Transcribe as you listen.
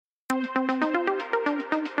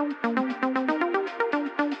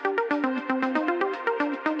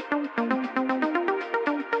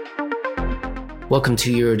Welcome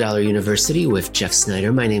to Eurodollar University with Jeff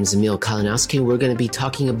Snyder. My name is Emil Kalinowski. We're going to be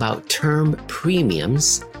talking about term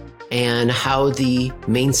premiums and how the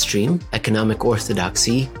mainstream economic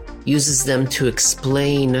orthodoxy uses them to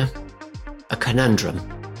explain a conundrum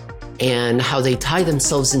and how they tie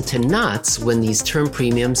themselves into knots when these term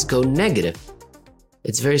premiums go negative.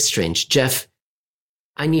 It's very strange. Jeff,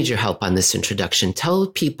 I need your help on this introduction. Tell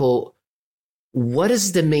people, what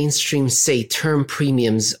does the mainstream say term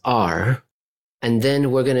premiums are? And then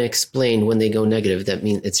we're going to explain when they go negative. That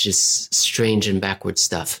means it's just strange and backward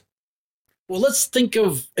stuff. Well, let's think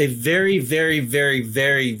of a very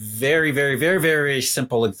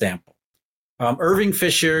simple example. Irving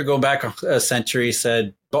Fisher, going back a century,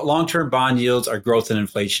 said, but long-term bond yields are growth and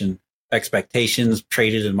inflation expectations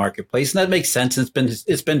traded in marketplace. And that makes sense.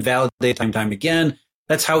 It's been validated time and time again.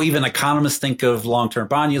 That's how even economists think of long-term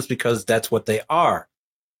bond yields, because that's what they are.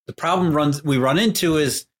 The problem we run into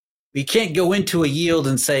is we can't go into a yield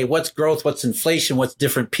and say, what's growth, what's inflation, what's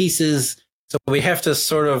different pieces. So we have to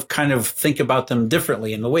sort of kind of think about them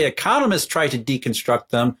differently. And the way economists try to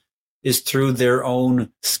deconstruct them is through their own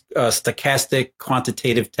stochastic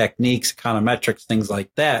quantitative techniques, econometrics, things like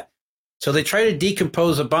that. So they try to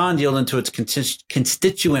decompose a bond yield into its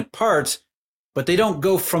constituent parts, but they don't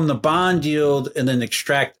go from the bond yield and then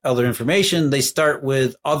extract other information. They start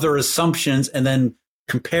with other assumptions and then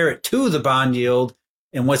compare it to the bond yield.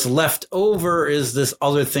 And what's left over is this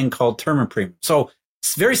other thing called term premium. So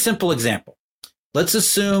it's a very simple example. Let's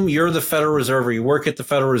assume you're the Federal Reserve or you work at the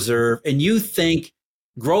Federal Reserve and you think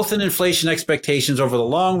growth and inflation expectations over the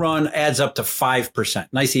long run adds up to 5%.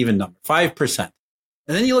 Nice even number, 5%. And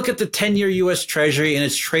then you look at the 10-year U.S. Treasury and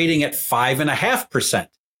it's trading at 5.5%.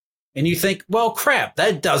 And you think, well, crap,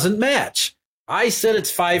 that doesn't match. I said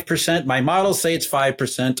it's 5%. My models say it's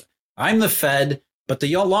 5%. I'm the Fed. But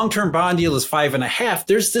the long-term bond yield is 5.5.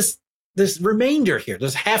 There's this remainder here.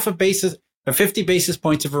 There's half a basis or 50 basis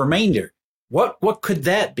points of remainder. What could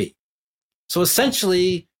that be? So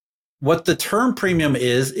essentially, what the term premium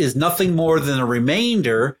is nothing more than a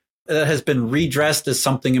remainder that has been redressed as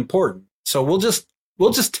something important. So we'll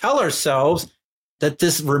just tell ourselves that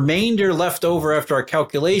this remainder left over after our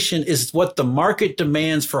calculation is what the market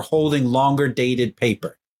demands for holding longer dated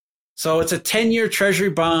paper. So it's a 10-year Treasury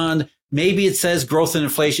bond. Maybe it says growth and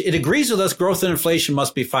inflation. It agrees with us. Growth and inflation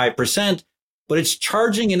must be 5%, but it's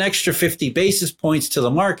charging an extra 50 basis points to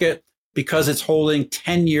the market because it's holding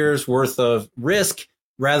 10 years worth of risk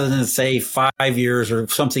rather than say 5 years or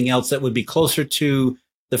something else that would be closer to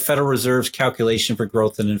the Federal Reserve's calculation for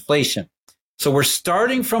growth and inflation. So we're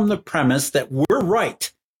starting from the premise that we're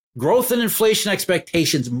right. Growth and inflation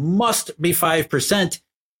expectations must be 5%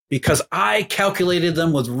 because I calculated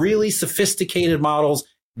them with really sophisticated models,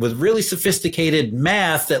 with really sophisticated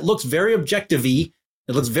math that looks very objective-y,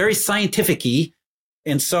 it looks very scientific-y.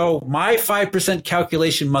 And so my 5%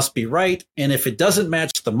 calculation must be right. And if it doesn't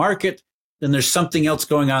match the market, then there's something else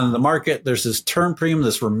going on in the market. There's this term premium,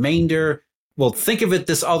 this remainder. We'll think of it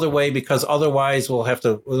this other way because otherwise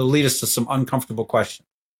it'll lead us to some uncomfortable questions.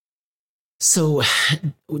 So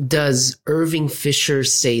does Irving Fisher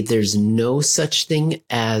say there's no such thing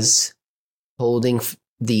as holding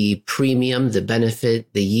the premium, the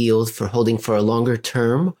benefit, the yield for holding for a longer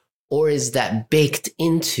term? Or is that baked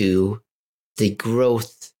into the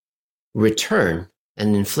growth return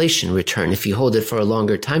and inflation return? If you hold it for a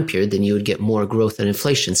longer time period, then you would get more growth and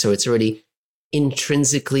inflation. So it's already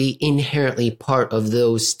inherently part of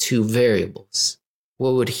those two variables.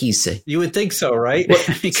 What would he say? You would think so, right? Well,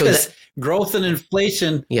 because growth and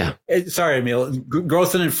inflation. Yeah. Sorry, Emil.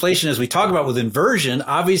 Growth and inflation, as we talk about with inversion,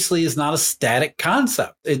 obviously is not a static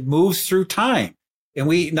concept. It moves through time.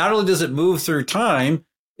 And not only does it move through time,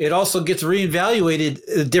 it also gets reevaluated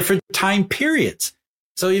at different time periods.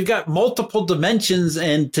 So you've got multiple dimensions.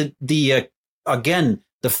 And again,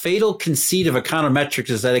 the fatal conceit of econometrics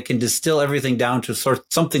is that it can distill everything down to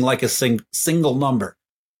something like a single number.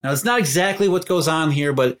 Now, it's not exactly what goes on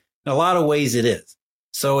here, but in a lot of ways it is.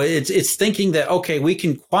 So it's thinking that, okay, we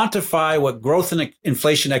can quantify what growth and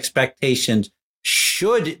inflation expectations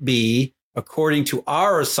should be according to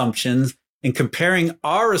our assumptions, and comparing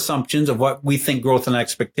our assumptions of what we think growth and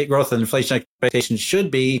inflation expectations should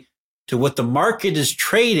be to what the market is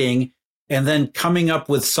trading, and then coming up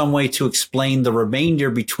with some way to explain the remainder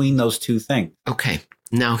between those two things. Okay.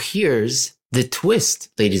 Now here's the twist,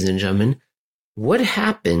 ladies and gentlemen. What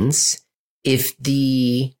happens if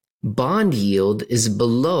the bond yield is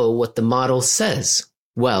below what the model says?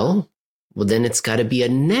 Well, then it's got to be a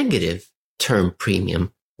negative term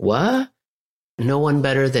premium. What? No one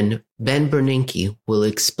better than Ben Bernanke will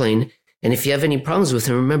explain And if you have any problems with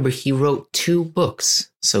him, remember he wrote 2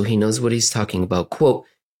 books, so he knows what he's talking about. Quote,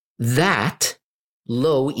 that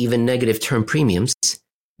low, even negative term premiums,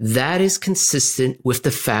 that is consistent with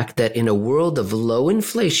the fact that in a world of low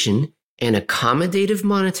inflation and accommodative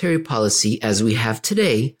monetary policy as we have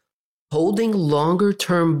today, holding longer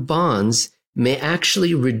term bonds may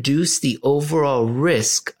actually reduce the overall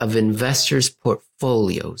risk of investors'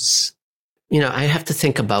 portfolios. You know, I have to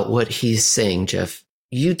think about what he's saying, Jeff.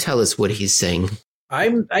 You tell us what he's saying.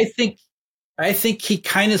 I think he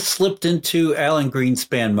kind of slipped into Alan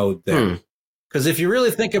Greenspan mode there. Because if you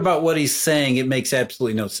really think about what he's saying, it makes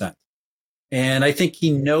absolutely no sense. And I think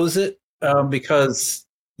he knows it because,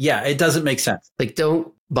 yeah, it doesn't make sense. Like,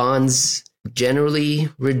 don't bonds generally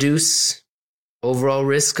reduce overall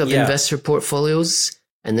risk of investor portfolios?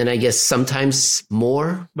 And then I guess sometimes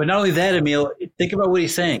more? But not only that, Emil, think about what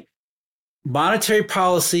he's saying. Monetary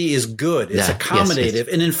policy is good. It's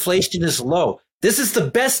accommodative, and inflation is low. This is the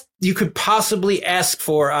best you could possibly ask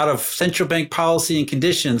for out of central bank policy and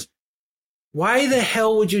conditions. Why the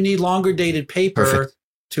hell would you need longer dated paper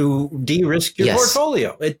to de-risk your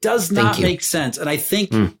portfolio? It does not make sense. And I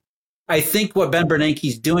think what Ben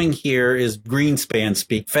Bernanke's doing here is Greenspan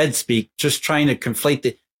speak, Fed speak, just trying to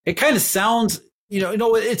conflate it kind of sounds,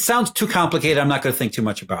 it sounds too complicated. I'm not going to think too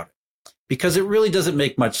much about it because it really doesn't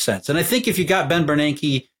make much sense. And I think if you got Ben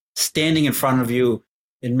Bernanke standing in front of you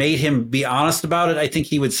and made him be honest about it, I think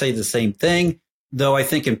he would say the same thing. Though I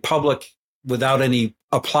think in public, without any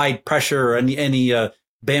applied pressure or any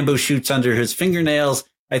bamboo shoots under his fingernails,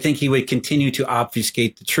 I think he would continue to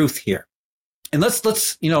obfuscate the truth here. And let's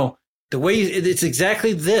the way it's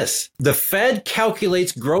exactly this. The Fed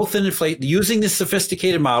calculates growth and inflation using these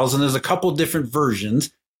sophisticated models, and there's a couple different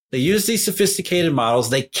versions. They use these sophisticated models.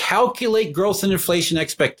 They calculate growth and inflation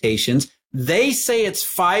expectations. They say it's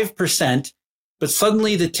 5%, but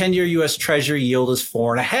suddenly the 10-year U.S. Treasury yield is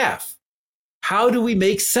 4.5%. How do we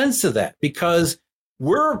make sense of that? Because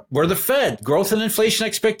we're the Fed. Growth and inflation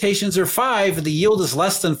expectations are 5. The yield is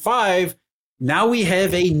less than 5. Now we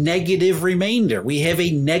have a negative remainder. We have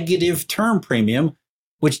a negative term premium,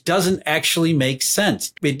 which doesn't actually make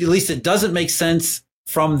sense. At least it doesn't make sense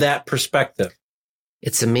from that perspective.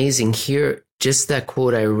 It's amazing here. Just that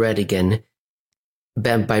quote I read again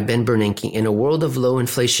by Ben Bernanke. In a world of low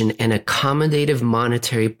inflation and accommodative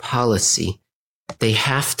monetary policy, they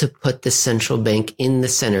have to put the central bank in the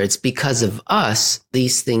center. It's because of us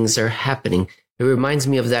these things are happening. It reminds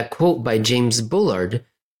me of that quote by James Bullard,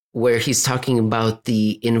 where he's talking about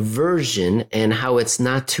the inversion and how it's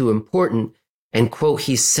not too important. And quote,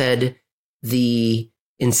 he said,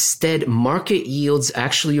 instead, market yields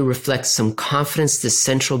actually reflect some confidence the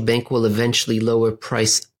central bank will eventually lower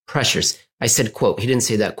price pressures. I said, quote, he didn't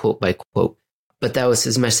say that quote by quote, but that was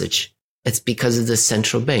his message. It's because of the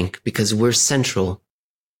central bank, because we're central.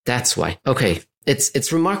 That's why. Okay.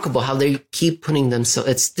 It's remarkable how they keep putting themselves.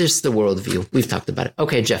 It's just the worldview. We've talked about it.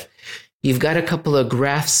 Okay, Jeff, you've got a couple of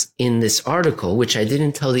graphs in this article, which I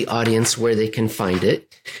didn't tell the audience where they can find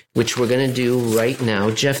it, which we're going to do right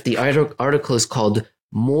now. Jeff, the article is called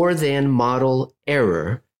More Than Model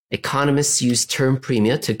Error. Economists use term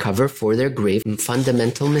premia to cover for their grave and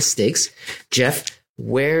fundamental mistakes. Jeff,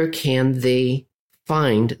 where can they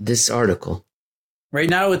find this article? Right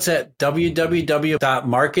now it's at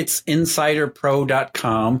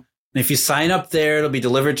www.marketsinsiderpro.com. And if you sign up there, it'll be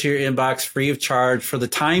delivered to your inbox free of charge for the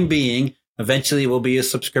time being. Eventually it will be a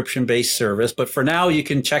subscription-based service. But for now, you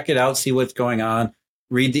can check it out, see what's going on,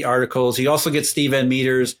 read the articles. You also get Steve N.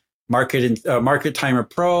 Meter's Market Timer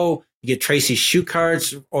Pro. You get Tracy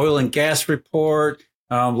Schuchart's Oil and Gas Report.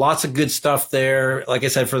 Lots of good stuff there. Like I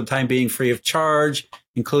said, for the time being, free of charge,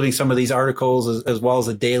 including some of these articles as well as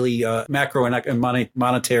a daily macro and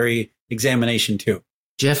monetary examination too.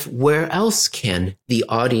 Jeff, where else can the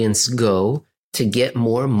audience go to get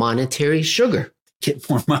more monetary sugar? Get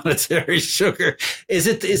more monetary sugar.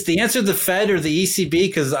 Is the answer the Fed or the ECB?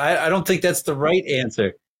 Because I don't think that's the right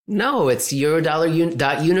answer. No, it's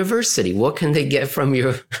Eurodollar.University. What can they get from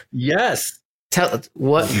your? Yes. Tell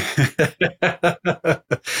what?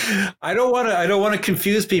 I don't want to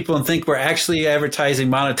confuse people and think we're actually advertising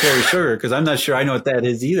monetary sugar because I'm not sure I know what that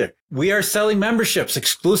is either. We are selling memberships,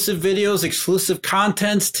 exclusive videos, exclusive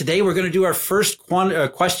contents. Today we're going to do our first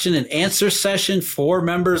question and answer session for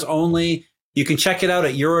members only. You can check it out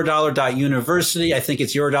at Eurodollar.University. I think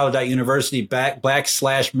it's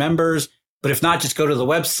Eurodollar.University/members. But if not, just go to the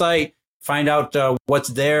website, find out what's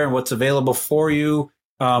there and what's available for you.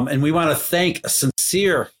 And we want to thank a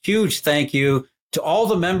sincere, huge thank you to all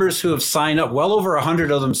the members who have signed up, well over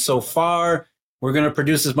 100 of them so far. We're going to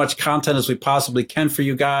produce as much content as we possibly can for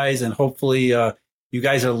you guys. And hopefully You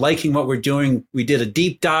guys are liking what we're doing. We did a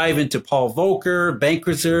deep dive into Paul Volcker, bank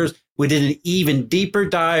reserves. We did an even deeper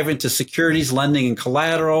dive into securities lending and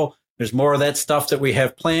collateral. There's more of that stuff that we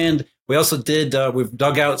have planned. We also did, we've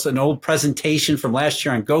dug out an old presentation from last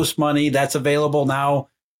year on ghost money. That's available now.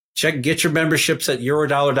 Get your memberships at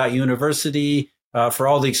eurodollar.university for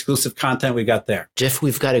all the exclusive content we got there. Jeff,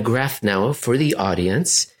 we've got a graph now for the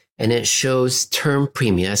audience, and it shows term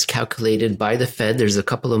premia as calculated by the Fed. There's a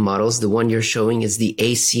couple of models. The one you're showing is the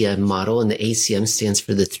ACM model, and the ACM stands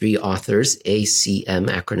for the three authors, ACM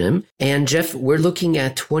acronym. And Jeff, we're looking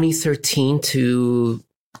at 2013 to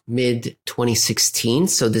mid 2016.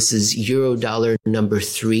 So this is Eurodollar number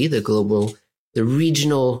 3, the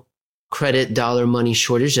regional credit dollar money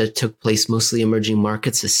shortage that took place mostly emerging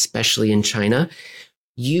markets, especially in China.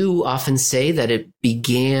 You often say that it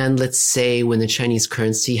began, let's say, when the Chinese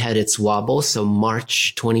currency had its wobble. So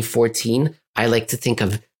March 2014. I like to think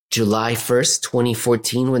of July 1st,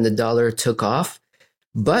 2014, when the dollar took off.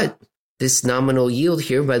 But this nominal yield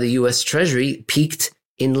here by the US Treasury peaked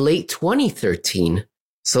in late 2013.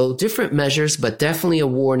 So different measures, but definitely a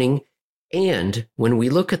warning. And when we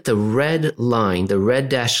look at the red line, the red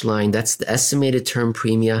dashed line, that's the estimated term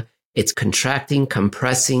premia. It's contracting,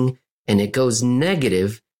 compressing, and it goes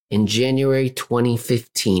negative in January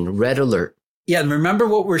 2015. Red alert. Yeah, and remember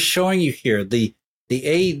what we're showing you here. The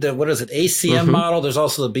what is it? ACM model. There's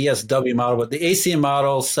also the BSW model, but the ACM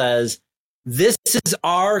model says this is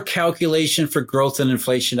our calculation for growth and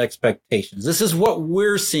inflation expectations. This is what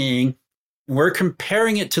we're seeing. We're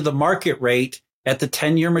comparing it to the market rate at the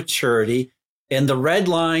 10-year maturity. And the red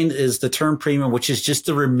line is the term premium, which is just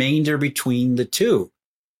the remainder between the two.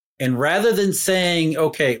 And rather than saying,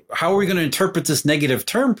 okay, how are we going to interpret this negative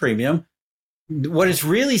term premium? What it's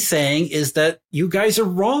really saying is that you guys are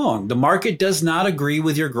wrong. The market does not agree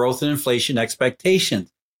with your growth and inflation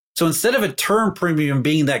expectations. So instead of a term premium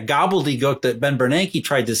being that gobbledygook that Ben Bernanke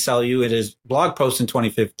tried to sell you at his blog post in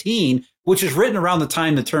 2015, which was written around the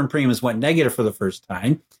time the term premiums went negative for the first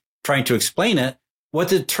time, trying to explain it, what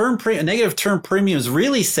the negative term premium is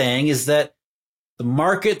really saying is that the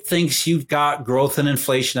market thinks you've got growth and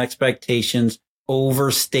inflation expectations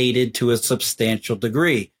overstated to a substantial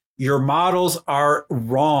degree. Your models are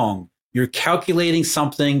wrong. You're calculating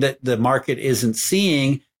something that the market isn't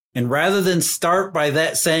seeing. And rather than start by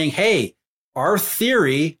that saying, hey, our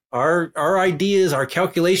theory, our ideas, our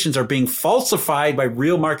calculations are being falsified by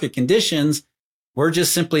real market conditions, we're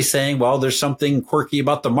just simply saying, well, there's something quirky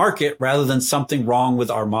about the market rather than something wrong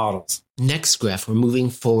with our models. Next graph, we're moving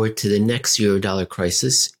forward to the next Eurodollar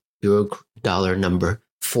crisis, Eurodollar number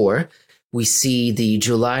 4. We see the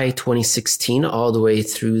July 2016 all the way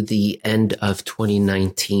through the end of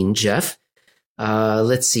 2019, Jeff.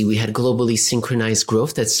 Let's see, we had globally synchronized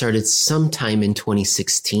growth that started sometime in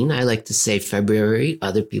 2016. I like to say February.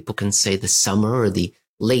 Other people can say the summer or the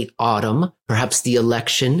late autumn, perhaps the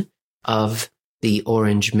election of the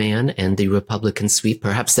orange man and the Republican sweep.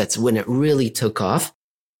 Perhaps that's when it really took off.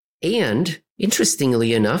 And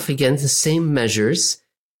interestingly enough, again, the same measures,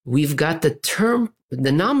 we've got the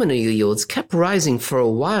nominal yields kept rising for a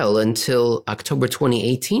while until October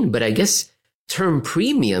 2018. But I guess term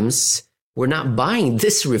premiums were not buying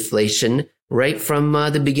this reflation right from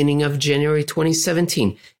the beginning of January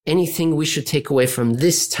 2017. Anything we should take away from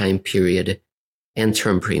this time period and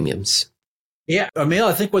term premiums? Yeah, Emil,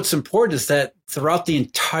 I think what's important is that throughout the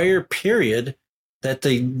entire period, that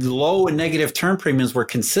the low and negative term premiums were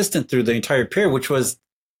consistent through the entire period, which was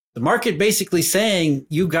the market basically saying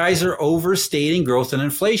you guys are overstating growth and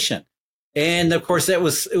inflation. And of course, it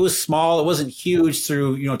was small. It wasn't huge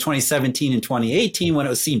through 2017 and 2018 when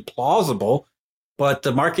it seemed plausible. But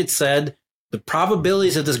the market said the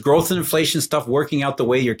probabilities of this growth and inflation stuff working out the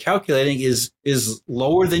way you're calculating is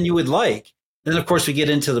lower than you would like. Then, of course, we get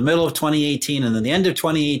into the middle of 2018 and then the end of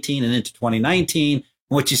 2018 and into 2019. And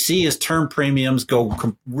what you see is term premiums go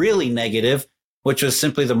really negative, which was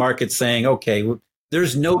simply the market saying, okay,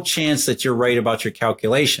 there's no chance that you're right about your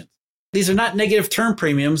calculations. These are not negative term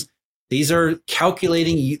premiums. These are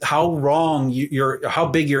calculating how wrong how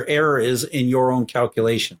big your error is in your own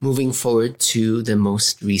calculation. Moving forward to the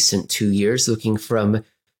most recent 2 years, looking from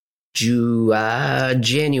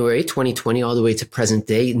January 2020 all the way to present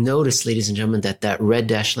day, notice, ladies and gentlemen, that red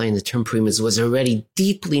dashed line, the term premiums, was already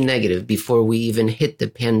deeply negative before we even hit the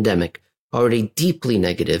pandemic. Already deeply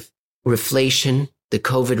negative. Reflation, the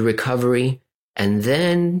COVID recovery, and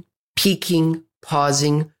then peaking,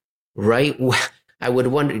 pausing, right? I would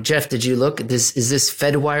wonder, Jeff, did you look? Is this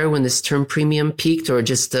FedWire when this term premium peaked, or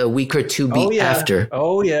just a week or two after?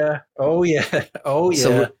 Oh, yeah.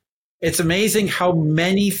 So It's amazing how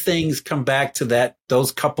many things come back to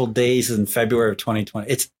those couple days in February of 2020.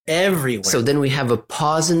 It's everywhere. So then we have a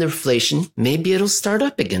pause in inflation. Maybe it'll start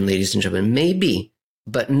up again, ladies and gentlemen. Maybe.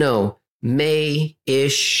 But no,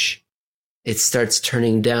 May-ish, it starts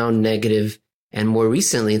turning down negative. And more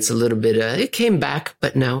recently, it's a little bit, it came back,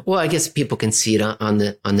 but now, well, I guess people can see it on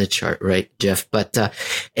the chart, right, Jeff? But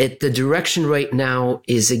the direction right now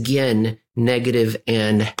is again negative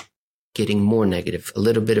and getting more negative, a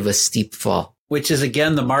little bit of a steep fall. Which is,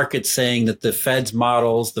 again, the market saying that the Fed's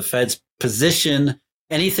models, the Fed's position,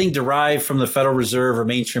 anything derived from the Federal Reserve or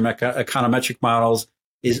mainstream econometric models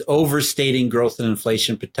is overstating growth and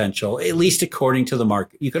inflation potential, at least according to the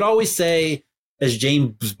market. You could always say, as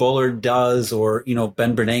James Bullard does, or,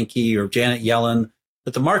 Ben Bernanke or Janet Yellen,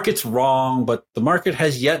 that the market's wrong, but the market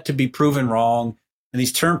has yet to be proven wrong. And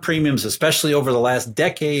these term premiums, especially over the last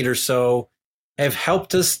decade or so, have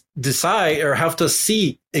helped us decide or helped us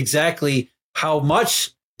see exactly how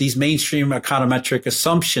much these mainstream econometric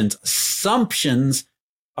assumptions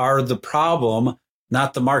are the problem,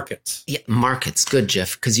 not the markets. Yeah, markets. Good,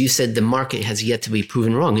 Jeff, because you said the market has yet to be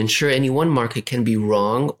proven wrong. And sure, any one market can be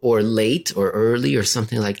wrong or late or early or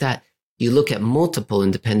something like that. You look at multiple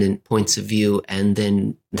independent points of view, and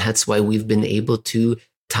then that's why we've been able to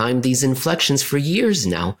time these inflections for years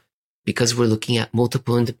now, because we're looking at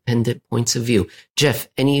multiple independent points of view. Jeff,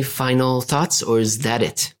 any final thoughts, or is that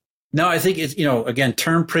it? No, I think it's, again,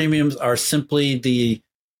 term premiums are simply the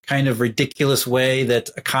kind of ridiculous way that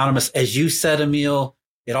economists, as you said, Emil,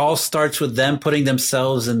 it all starts with them putting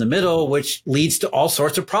themselves in the middle, which leads to all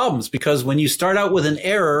sorts of problems. Because when you start out with an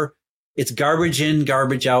error, it's garbage in,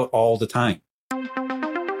 garbage out all the time.